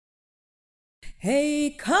Hey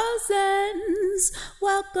cousins,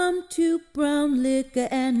 welcome to Brown Liquor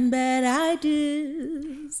and Bad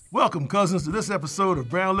Ideas. Welcome, cousins, to this episode of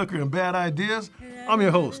Brown Liquor and Bad Ideas. I'm your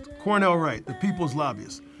host, Cornell Wright, the People's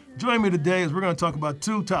Lobbyist. Join me today as we're going to talk about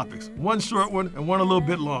two topics, one short one and one a little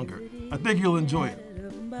bit longer. I think you'll enjoy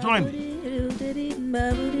it. Join me.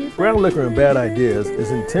 Brown Liquor and Bad Ideas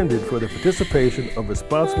is intended for the participation of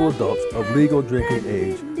responsible adults of legal drinking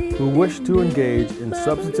age who wish to engage in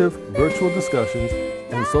substantive virtual discussions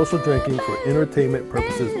and social drinking for entertainment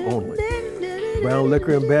purposes only. Brown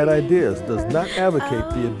Liquor and Bad Ideas does not advocate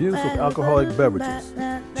the abuse of alcoholic beverages.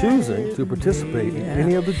 Choosing to participate in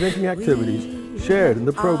any of the drinking activities shared in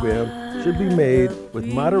the program should be made with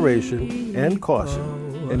moderation and caution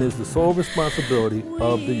and is the sole responsibility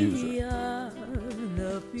of the user.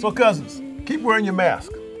 So cousins, keep wearing your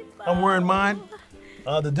mask. I'm wearing mine.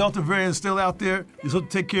 The Delta variant is still out there. You're supposed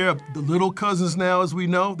to take care of the little cousins now, as we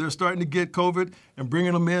know. They're starting to get COVID and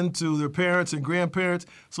bringing them in to their parents and grandparents.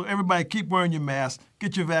 So everybody keep wearing your mask,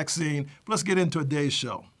 get your vaccine. But let's get into today's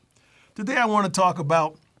show. Today I want to talk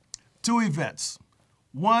about two events.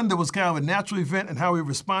 One that was kind of a natural event and how we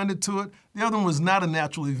responded to it. The other one was not a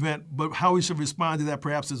natural event, but how we should respond to that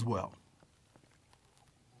perhaps as well.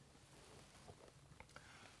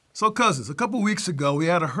 So cousins, a couple weeks ago, we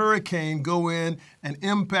had a hurricane go in and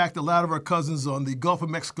impact a lot of our cousins on the Gulf of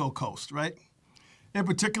Mexico coast, right? In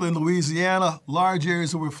particular in Louisiana, large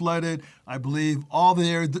areas that were flooded. I believe all the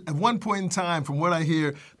areas, at one point in time, from what I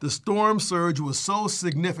hear, the storm surge was so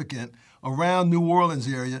significant around New Orleans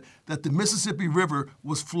area that the Mississippi River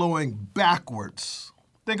was flowing backwards.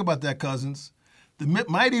 Think about that, cousins. The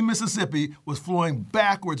mighty Mississippi was flowing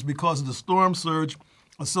backwards because of the storm surge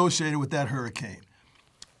associated with that hurricane.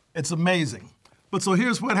 It's amazing. But so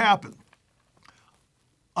here's what happened.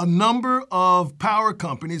 A number of power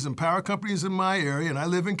companies in my area, and I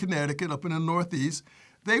live in Connecticut up in the Northeast,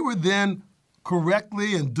 they were then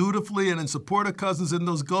correctly and dutifully and in support of cousins in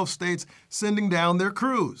those Gulf states sending down their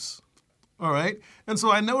crews. All right? And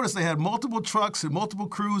so I noticed they had multiple trucks and multiple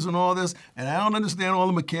crews and all this, and I don't understand all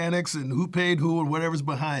the mechanics and who paid who and whatever's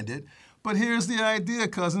behind it. But here's the idea,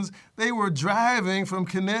 cousins. They were driving from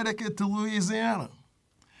Connecticut to Louisiana.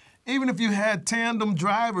 Even if you had tandem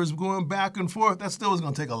drivers going back and forth, that still was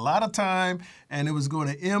going to take a lot of time, and it was going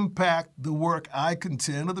to impact the work, I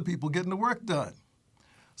contend, of the people getting the work done.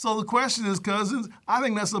 So the question is, cousins, I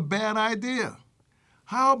think that's a bad idea.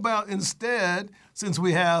 How about instead, since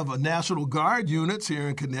we have National Guard units here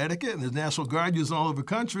in Connecticut, and there's National Guard units all over the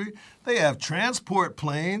country, they have transport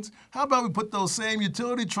planes. How about we put those same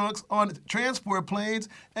utility trucks on transport planes,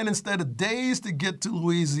 and instead of days to get to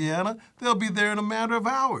Louisiana, they'll be there in a matter of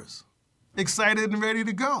hours, excited and ready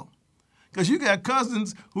to go. Because you got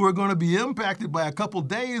cousins who are going to be impacted by a couple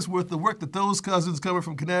days worth of work that those cousins coming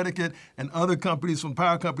from Connecticut and other companies from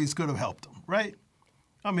power companies could have helped them, right?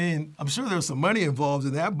 I mean, I'm sure there's some money involved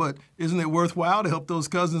in that, but isn't it worthwhile to help those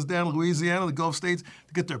cousins down in Louisiana, the Gulf states,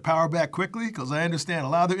 to get their power back quickly? Because I understand a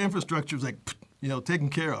lot of their infrastructure is taken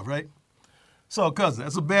care of, right? So, cousin,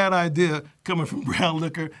 that's a bad idea coming from Brown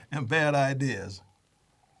Liquor and Bad Ideas.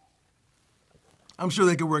 I'm sure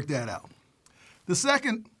they could work that out. The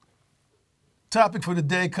second topic for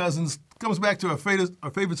today, cousins, comes back to our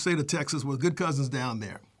favorite state of Texas with good cousins down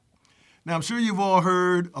there. Now, I'm sure you've all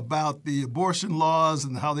heard about the abortion laws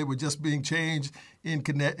and how they were just being changed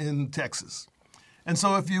in Texas. And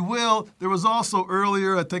so, if you will, there was also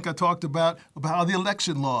earlier, I think I talked about how the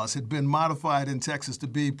election laws had been modified in Texas to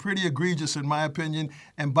be pretty egregious, in my opinion,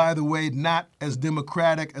 and by the way, not as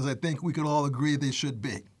democratic as I think we could all agree they should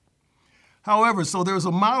be. However, so there's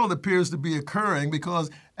a model that appears to be occurring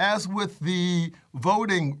because, as with the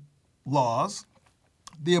voting laws,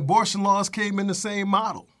 the abortion laws came in the same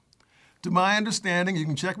model. To my understanding, you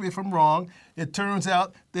can check me if I'm wrong, it turns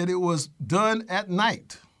out that it was done at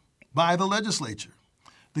night by the legislature.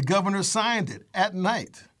 The governor signed it at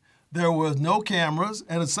night. There was no cameras,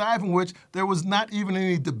 and aside from which, there was not even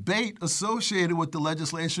any debate associated with the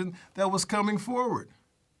legislation that was coming forward.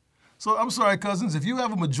 So I'm sorry, cousins, if you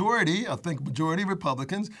have a majority, I think majority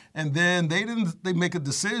Republicans, and then they make a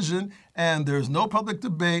decision, and there's no public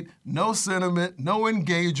debate, no sentiment, no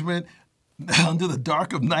engagement, under the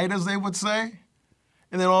dark of night, as they would say,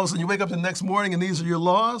 and then all of a sudden you wake up the next morning and these are your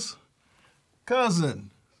laws? Cousin,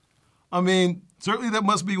 I mean, certainly that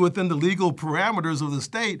must be within the legal parameters of the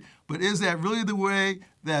state, but is that really the way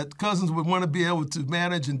that cousins would want to be able to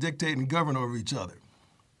manage and dictate and govern over each other?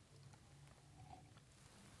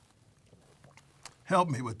 Help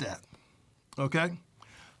me with that, okay?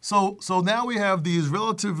 So now we have these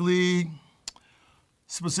relatively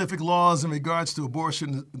specific laws in regards to abortion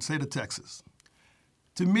in the state of Texas.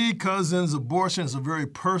 To me, cousins, abortion is a very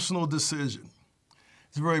personal decision.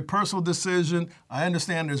 It's a very personal decision. I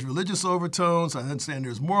understand there's religious overtones. I understand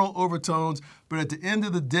there's moral overtones. But at the end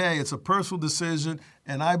of the day, it's a personal decision.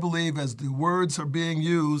 And I believe, as the words are being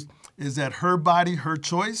used, is that her body, her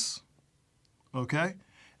choice. Okay?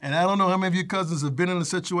 And I don't know how many of you cousins have been in a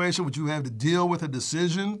situation where you have to deal with a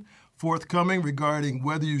decision forthcoming regarding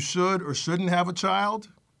whether you should or shouldn't have a child,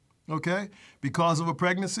 okay, because of a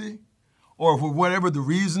pregnancy, or for whatever the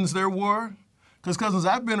reasons there were. Because, cousins,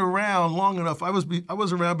 I've been around long enough. I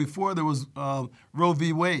was around before there was Roe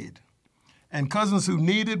v. Wade. And cousins who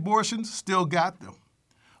needed abortions still got them.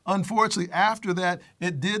 Unfortunately, after that,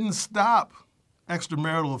 it didn't stop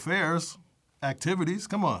extramarital affairs, activities.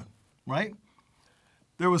 Come on, right?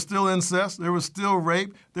 There was still incest. There was still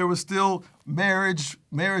rape. There was still marriage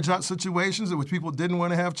situations in which people didn't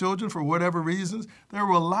want to have children for whatever reasons. There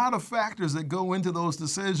were a lot of factors that go into those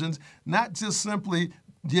decisions, not just simply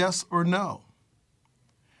yes or no.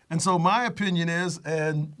 And so my opinion is,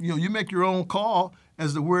 and you make your own call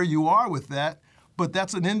as to where you are with that, but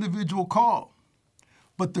that's an individual call.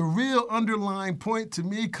 But the real underlying point to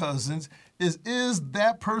me, cousins, is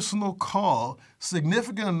that personal call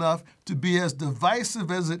significant enough to be as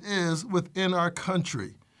divisive as it is within our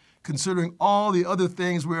country, considering all the other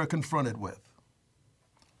things we are confronted with?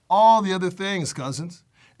 All the other things, cousins.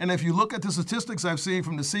 And if you look at the statistics I've seen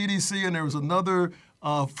from the CDC, and there was another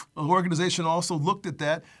organization also looked at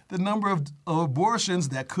that, the number of abortions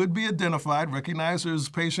that could be identified, recognized as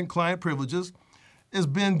patient-client privileges, has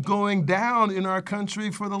been going down in our country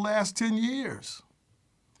for the last 10 years.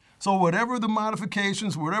 So whatever the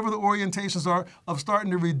modifications, whatever the orientations are of starting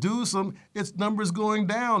to reduce them, its numbers going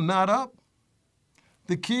down, not up.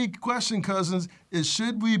 The key question, cousins, is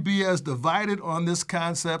should we be as divided on this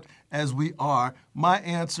concept as we are? My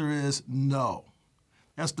answer is no.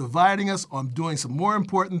 That's dividing us on doing some more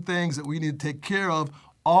important things that we need to take care of,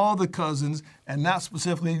 all the cousins, and not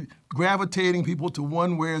specifically gravitating people to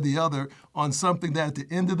one way or the other on something that at the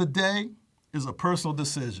end of the day is a personal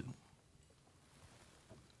decision.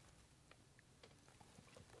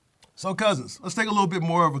 So, cousins, let's take a little bit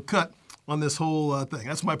more of a cut on this whole thing.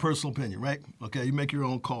 That's my personal opinion, right? Okay, you make your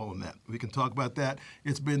own call on that. We can talk about that.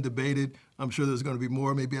 It's been debated. I'm sure there's going to be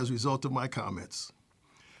more, maybe as a result of my comments.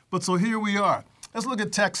 But so here we are. Let's look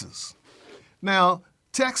at Texas. Now,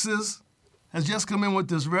 Texas has just come in with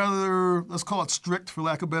this rather, let's call it strict, for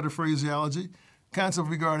lack of better phraseology, concept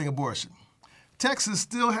regarding abortion. Texas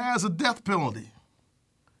still has a death penalty.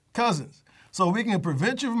 Cousins. So we can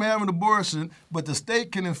prevent you from having an abortion, but the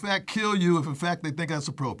state can, in fact, kill you if, in fact, they think that's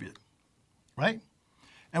appropriate, right?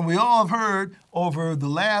 And we all have heard over the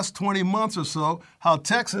last 20 months or so how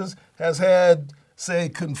Texas has had, say,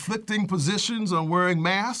 conflicting positions on wearing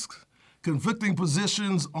masks, conflicting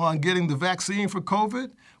positions on getting the vaccine for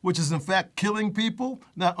COVID, which is, in fact, killing people,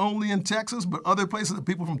 not only in Texas, but other places that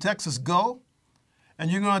people from Texas go.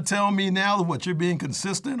 And you're going to tell me now that what, you're being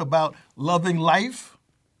consistent about loving life?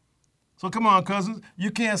 So come on, cousins.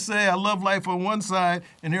 You can't say I love life on one side,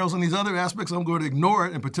 and here's on these other aspects I'm going to ignore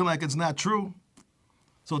it and pretend like it's not true.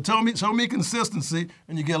 So show me consistency,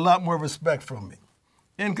 and you get a lot more respect from me.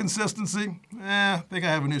 Inconsistency, I think I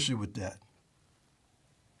have an issue with that.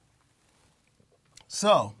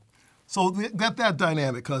 So got that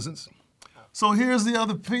dynamic, cousins. So here's the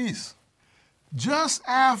other piece. Just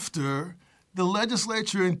after the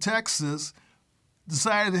legislature in Texas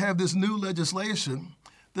decided to have this new legislation,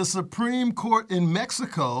 the Supreme Court in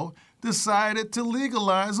Mexico decided to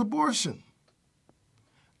legalize abortion.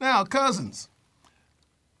 Now, cousins,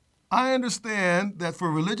 I understand that for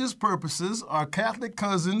religious purposes, our Catholic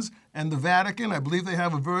cousins and the Vatican, I believe they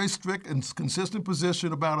have a very strict and consistent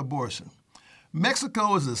position about abortion.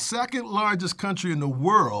 Mexico is the second largest country in the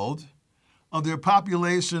world of their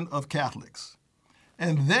population of Catholics.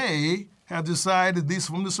 And they have decided, at least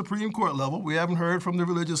from the Supreme Court level, we haven't heard from the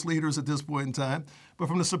religious leaders at this point in time, but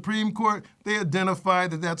from the Supreme Court, they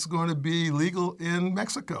identified that that's going to be legal in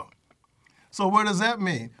Mexico. So what does that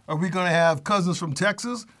mean? Are we going to have cousins from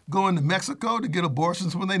Texas going to Mexico to get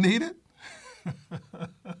abortions when they need it?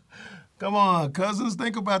 Come on, cousins,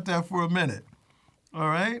 think about that for a minute. All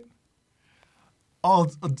right?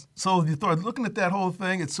 So if you start looking at that whole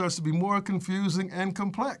thing, it starts to be more confusing and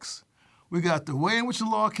complex. We got the way in which the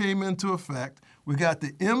law came into effect. We got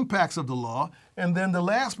the impacts of the law. And then the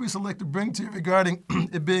last piece I'd like to bring to you regarding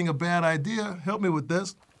it being a bad idea, help me with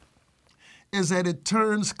this, is that it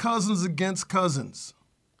turns cousins against cousins.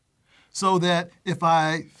 So that if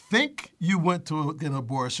I think you went to get an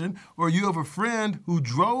abortion, or you have a friend who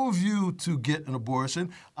drove you to get an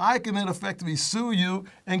abortion, I can then effectively sue you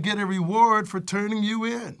and get a reward for turning you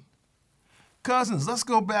in. Cousins, let's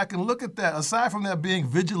go back and look at that. Aside from that being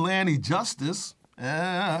vigilante justice,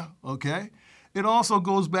 okay, it also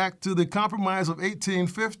goes back to the Compromise of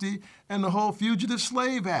 1850 and the whole Fugitive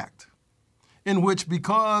Slave Act, in which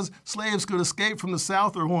because slaves could escape from the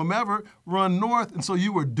South or whomever, run north, and so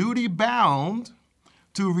you were duty-bound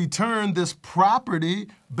to return this property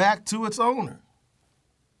back to its owner,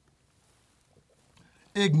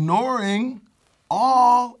 ignoring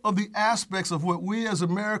all of the aspects of what we as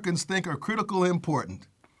Americans think are critical and important.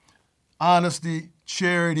 Honesty,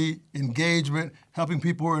 charity, engagement, helping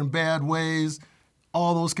people who are in bad ways,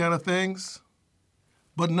 all those kind of things.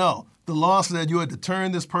 But no, the law said you had to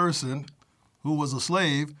turn this person who was a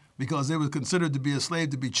slave, because they were considered to be a slave,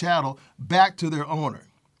 to be chattel, back to their owner.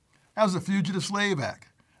 That was the Fugitive Slave Act.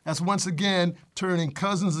 That's once again turning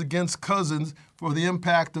cousins against cousins for the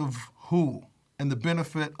impact of who and the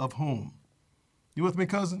benefit of whom. You with me,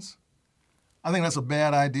 cousins? I think that's a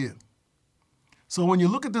bad idea. So when you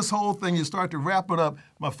look at this whole thing, you start to wrap it up.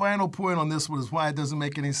 My final point on this one is why it doesn't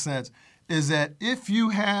make any sense, is that if you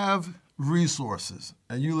have resources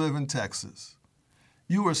and you live in Texas,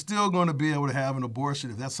 you are still going to be able to have an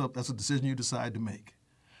abortion if that's a decision you decide to make.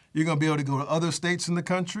 You're going to be able to go to other states in the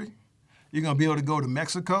country. You're going to be able to go to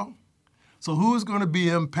Mexico. So who's going to be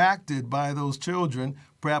impacted by those children,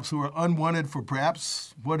 perhaps who are unwanted for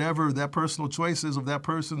perhaps whatever that personal choice is of that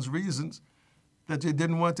person's reasons that they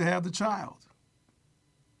didn't want to have the child?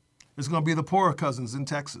 It's going to be the poorer cousins in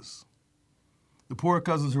Texas. The poorer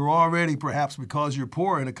cousins who are already, perhaps because you're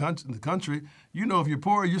poor in the country, you know if you're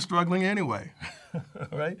poor, you're struggling anyway,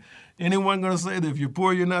 right? Anyone going to say that if you're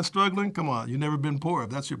poor, you're not struggling? Come on, you've never been poor, if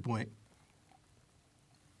that's your point.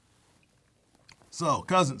 So,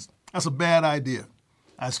 cousins, that's a bad idea.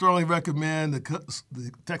 I strongly recommend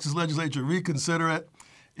the Texas legislature reconsider it.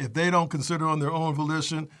 If they don't consider on their own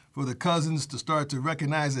volition, for the cousins to start to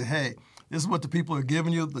recognize that, hey, this is what the people are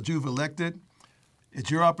giving you, that you've elected.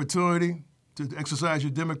 It's your opportunity to exercise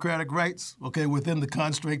your democratic rights, okay, within the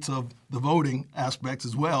constraints of the voting aspects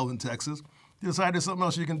as well in Texas. Decide there's something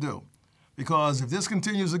else you can do. Because if this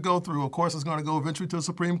continues to go through, of course, it's going to go eventually to the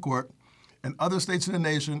Supreme Court, and other states in the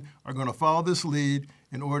nation are going to follow this lead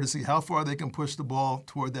in order to see how far they can push the ball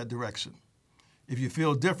toward that direction. If you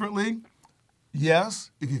feel differently, yes.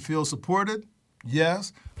 If you feel supported,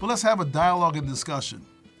 yes. But let's have a dialogue and discussion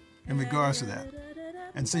in regards to that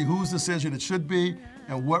and see whose decision it should be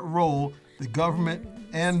and what role the government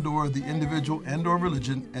and or the individual and or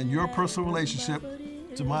religion and your personal relationship,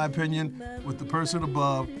 to my opinion, with the person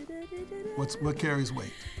above, what carries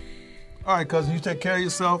weight. All right, cousin, you take care of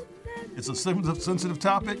yourself. It's a sensitive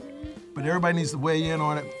topic, but everybody needs to weigh in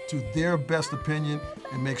on it to their best opinion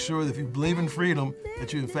and make sure that if you believe in freedom,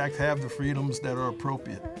 that you in fact have the freedoms that are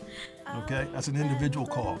appropriate. Okay? That's an individual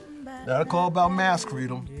call. Not a call about mass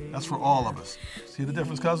freedom. That's for all of us. See the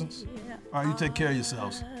difference, cousins? All right, you take care of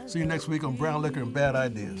yourselves. See you next week on Brown Liquor and Bad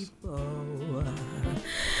Ideas.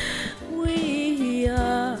 We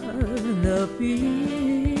are the people.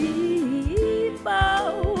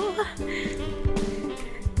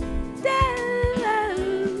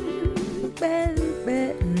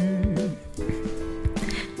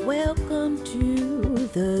 Welcome to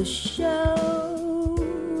the show.